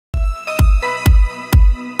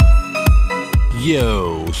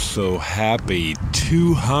Yo, so happy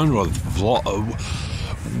 200th vlog.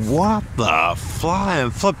 What the flying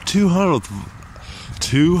flip 200th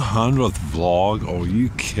vlog? Are you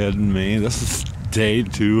kidding me? This is day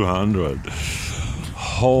 200.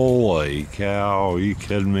 Holy cow, are you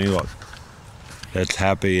kidding me? Look, it's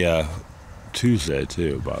happy Tuesday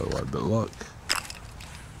too, by the way, but look,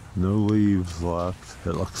 no leaves left.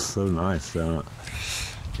 It looks so nice, doesn't it?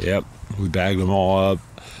 Yep, we bagged them all up.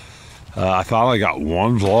 I finally got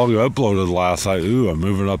one vlog uploaded last night. Ooh, I'm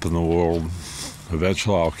moving up in the world.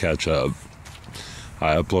 Eventually I'll catch up.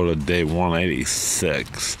 I uploaded day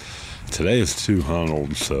 186. Today is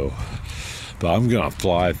 200, so, but I'm gonna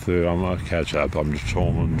fly through. I'm gonna catch up. I'm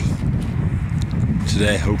determined.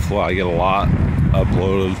 Today, hopefully I get a lot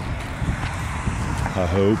uploaded. I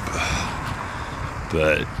hope.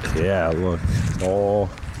 But yeah, look, all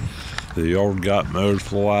the yard got mowed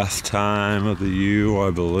for the last time of the year,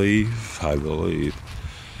 I believe,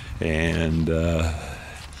 and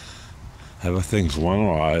everything's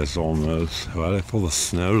winterized almost, ready for the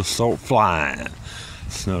snow to start flying.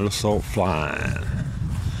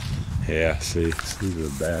 Yeah, see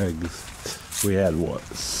the bags. We had what,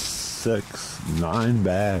 9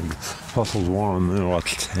 bags, plus was one in the middle,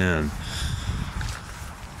 that's 10.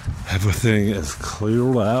 Everything is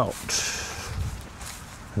cleared out.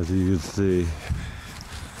 As you can see,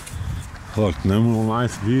 look, no more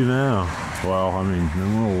nice view now. Well, I mean, no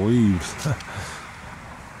more leaves.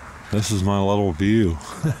 This is my little view.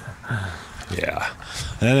 Yeah.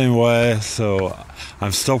 Anyway, so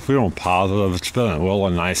I'm still feeling positive. It's been a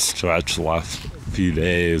really nice stretch the last few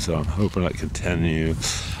days. I'm hoping it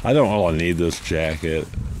continues. I don't really need this jacket.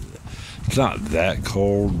 It's not that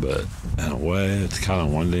cold, but in a way, it's kind of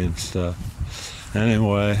windy and stuff.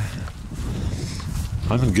 Anyway,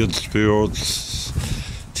 I'm in good spirits.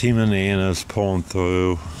 Team Indiana's pulling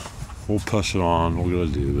through. We'll push it on. We're gonna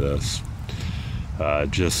do this. I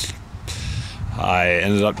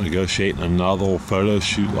ended up negotiating another photo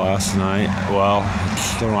shoot last night. Well, it's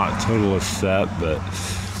still not totally set, but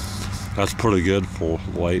that's pretty good for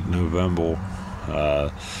late November.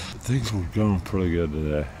 Things were going pretty good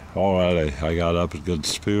today. Already, I got up in good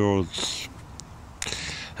spirits.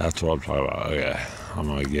 That's what I'm talking about. Okay, I'm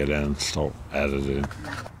gonna get in and start editing.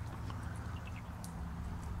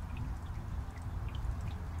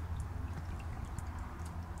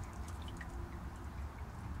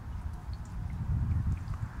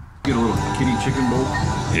 Get a little kitty chicken bowl?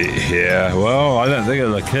 Yeah, well, I didn't think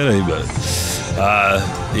of the kitty, but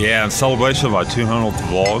yeah, in celebration of my 200th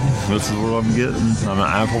vlog, this is what I'm getting. I'm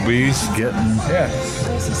at Applebee's getting. Yeah.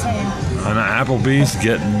 What's he saying? I'm at Applebee's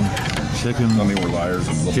getting chicken. I mean, we're liars.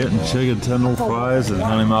 Getting chicken tender fries and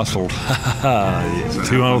honey mustard.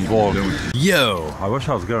 200th vlog. Yo, I wish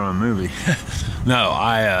I was going to a movie. No,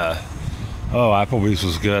 Applebee's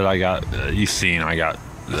was good. I got, you've seen, I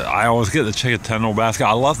always get the chicken tender basket.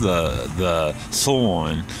 I love the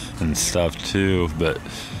sirloin and stuff too, but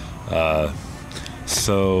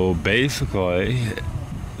so basically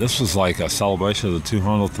this was like a celebration of the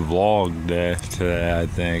 200th vlog day today, I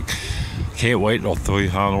think. Can't wait till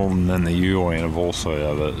 300 and then the year anniversary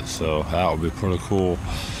of it, so that would be pretty cool.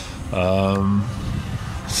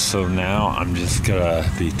 So now I'm just gonna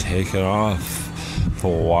be taking off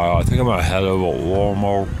for a while. I think I'm gonna head over to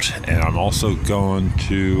Walmart, and I'm also going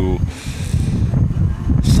to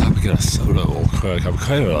stop and get a soda real quick. I'm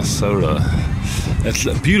craving a soda. It's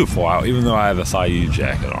beautiful out, even though I have this IU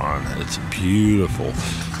jacket on. It's beautiful.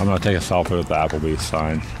 I'm gonna take a selfie with the Applebee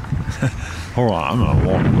sign. Hold on, I'm gonna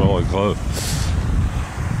walk really close.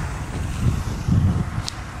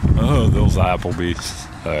 Oh, those Applebee's.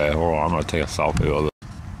 Okay, hold on, I'm gonna take a selfie with it.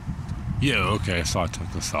 Yeah, okay, so I took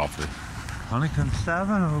the selfie. Huntington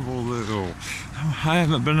 7 over there. I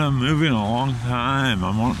haven't been to a movie in a long time.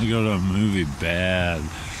 I'm wanting to go to a movie bad.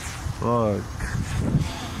 Look.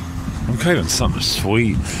 I'm craving something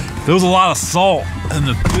sweet. There was a lot of salt in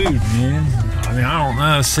the food, man. I mean, I don't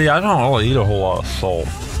know. See, I don't really eat a whole lot of salt.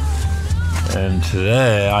 And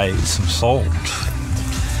today I ate some salt.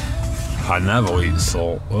 I never eat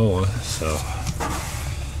salt, really. So,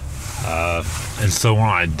 and so when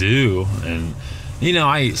I do, and you know,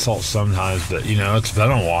 I eat salt sometimes, but you know, it's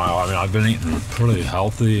been a while. I mean, I've been eating pretty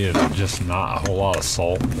healthy and just not a whole lot of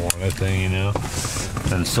salt or anything, you know.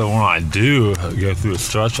 And so when I do go through a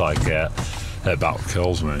stretch like that, it about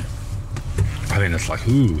kills me. I mean, it's like,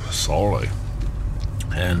 ooh, salty.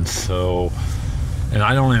 And so, and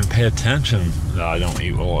I don't even pay attention that I don't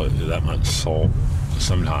eat really that much salt.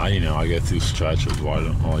 Sometimes, you know, I go through stretches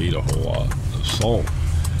where I'll eat a whole lot of salt.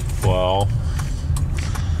 Well,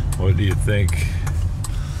 what do you think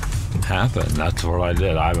happen. That's what I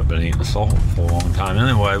did. I haven't been eating salt for a long time.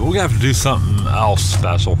 Anyway, we're gonna have to do something else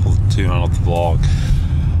special for the 200th vlog.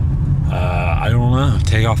 I don't know.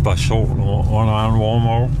 Take off my short one around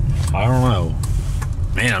Walmart. I don't know.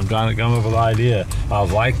 Man, I'm trying to come up with an idea. I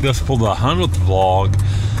was like this for the 100th vlog,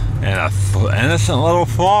 and an innocent little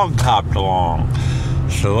frog hopped along.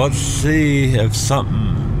 So let's see if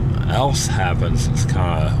something else happens. It's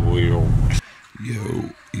kind of weird. Yo.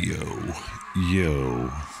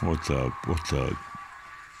 What's up? What's up?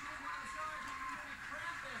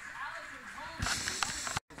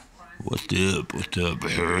 What's up?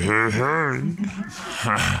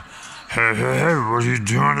 Hey, what are you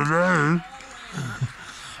doing today?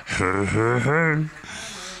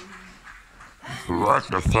 What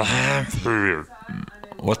the flying flip?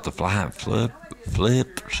 What the flying flip?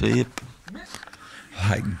 Flip.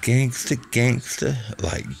 Like gangsta.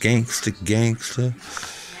 Like gangsta.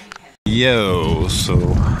 Yo,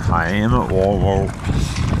 so I am at Walmart.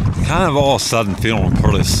 Kind of all of a sudden feeling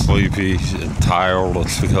pretty sleepy and tired.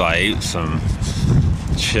 It's because I ate some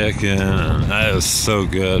chicken and that was so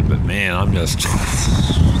good, but man, I'm just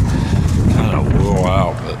kind of wore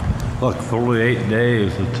out. But look, 48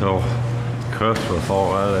 days until Christmas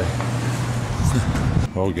already.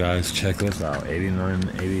 Well guys, check this out.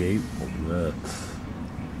 89.88. What's this?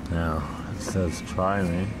 Now it says try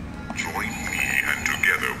me. Join me and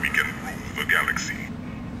together we can rule the galaxy.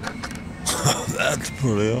 That's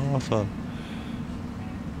pretty awesome.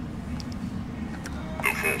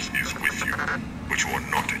 The Force is with you, but you are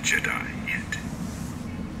not a Jedi yet.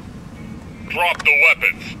 Drop the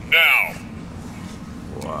weapons, now!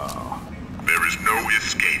 Wow. There is no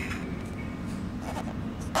escape.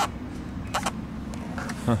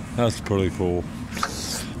 That's pretty cool.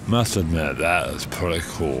 Must admit, that is pretty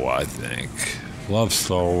cool, I think. Love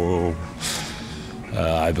Star Wars.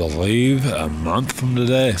 I believe a month from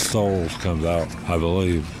today, Star Wars comes out. I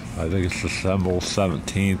believe. I think it's December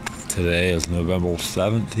 17th. Today is November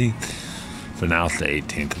 17th. But now it's the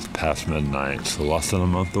 18th. It's past midnight, so less than a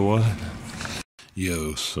month away.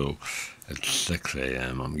 Yo, so it's 6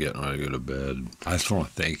 a.m. I'm getting ready to go to bed. I just want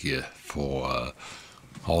to thank you for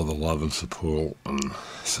all the love and support and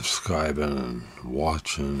subscribing and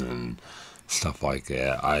watching and stuff like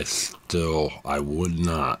that. I would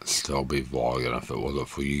not still be vlogging if it wasn't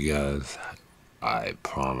for you guys. I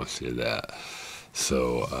promise you that.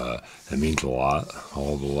 So it means a lot,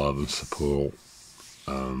 all the love and support.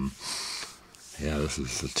 Yeah, this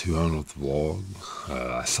is the 200th vlog.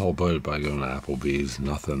 I celebrated by going to Applebee's.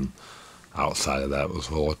 Nothing outside of that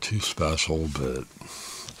was really too special, but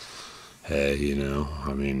hey, you know,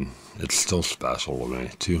 I mean, it's still special to me.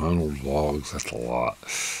 200 vlogs, that's a lot.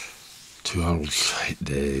 200 straight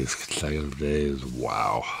days, consecutive days,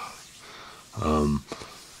 wow.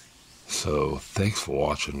 So thanks for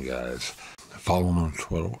watching, guys. Follow me on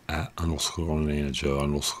Twitter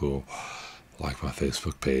 @_INDIANAJOE_. Like my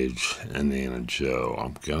Facebook page, Indiana Joe.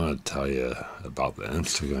 I'm gonna tell you about the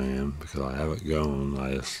Instagram because I have it going.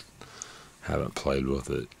 I just haven't played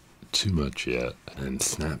with it too much yet. And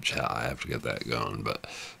Snapchat, I have to get that going. But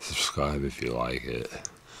subscribe if you like it.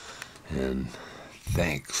 And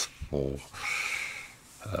thanks for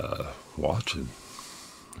watching.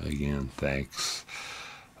 Again, thanks.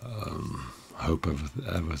 Hope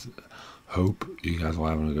you guys are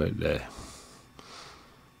having a great day.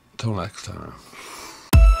 Till next time.